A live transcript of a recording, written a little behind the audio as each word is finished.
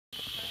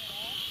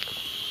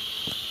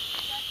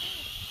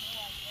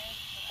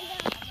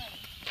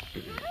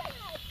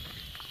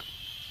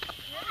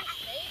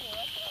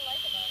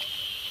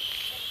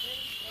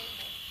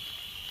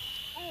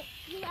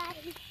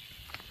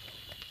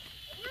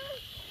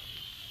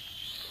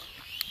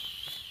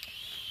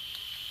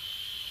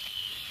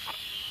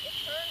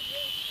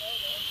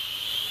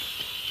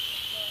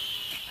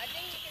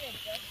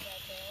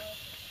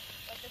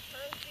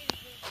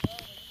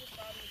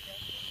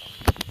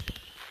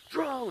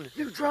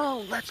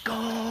drone. Let's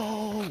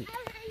go.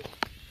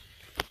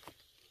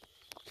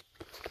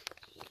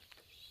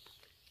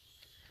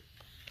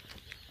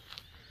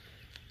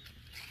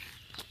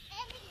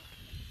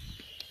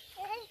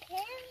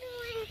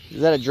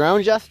 Is that a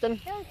drone, Justin?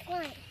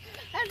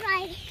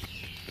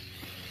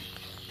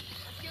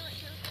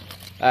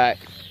 Alright.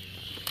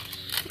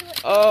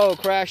 Oh,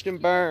 crashed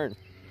and burned.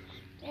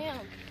 Damn.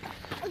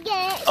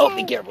 Oh,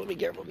 be careful, be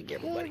careful, be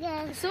careful, buddy.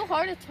 It's so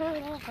hard to turn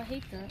it off. I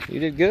hate that. You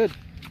did good.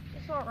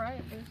 It's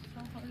alright, but it's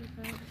so hard to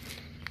turn it off.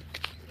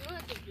 You don't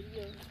have to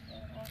video it.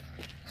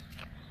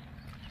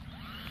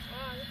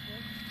 Wow, this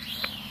is.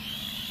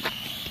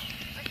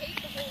 I hate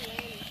the whole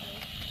landing thing.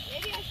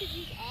 Maybe I should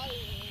use auto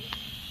land.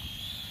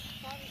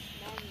 Probably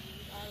smarter to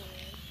use auto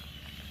land.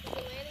 But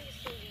the landing is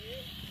so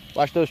weird.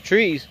 Watch those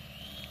trees.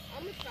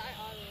 I'm gonna try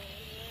auto land.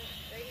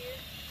 Right here.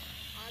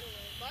 Auto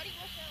land. Buddy,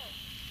 watch out.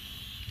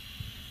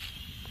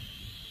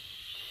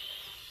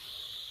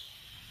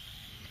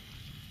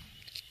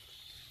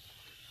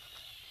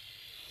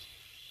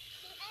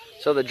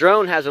 So the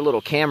drone has a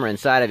little camera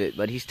inside of it,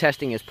 but he's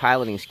testing his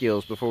piloting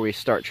skills before we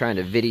start trying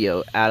to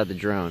video out of the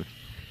drone.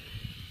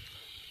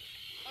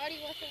 Buddy,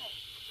 watch out.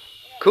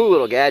 Cool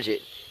little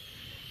gadget.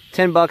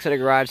 $10 at a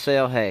garage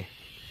sale. Hey,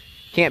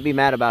 can't be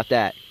mad about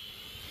that.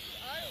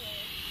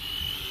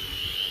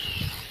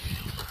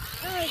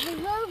 Oh, the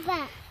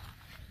robot.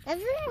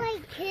 That's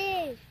like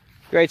kids.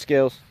 Great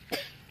skills.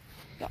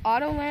 The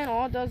auto land,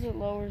 all it does is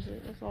lowers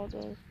it. That's all it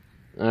does.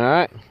 All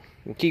right.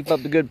 We'll keep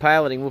up the good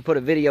piloting. We'll put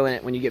a video in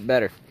it when you get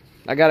better.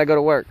 I gotta go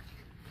to work.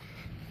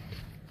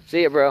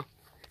 See ya, bro.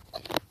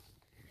 It's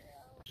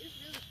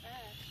really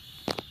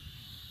fast.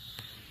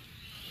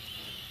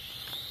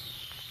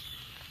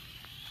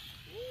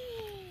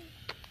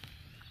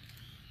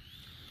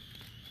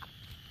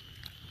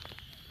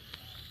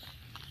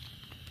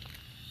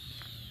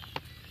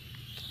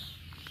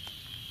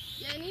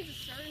 Yeah, it needs a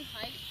certain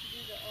height to do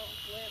the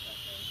flip, I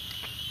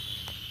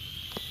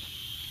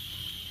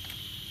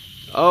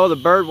think. Oh, the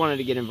bird wanted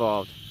to get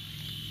involved.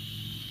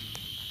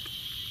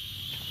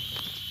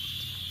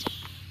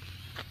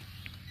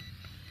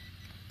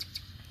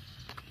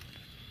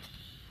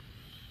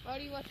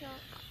 Buddy, watch out.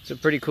 It's a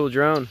pretty cool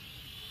drone.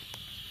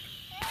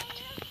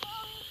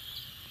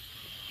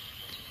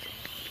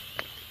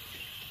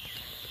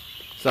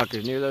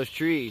 Suckers near those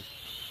trees.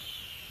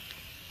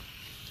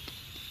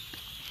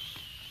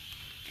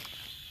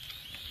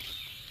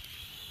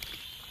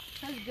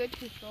 Has good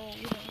control,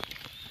 you know.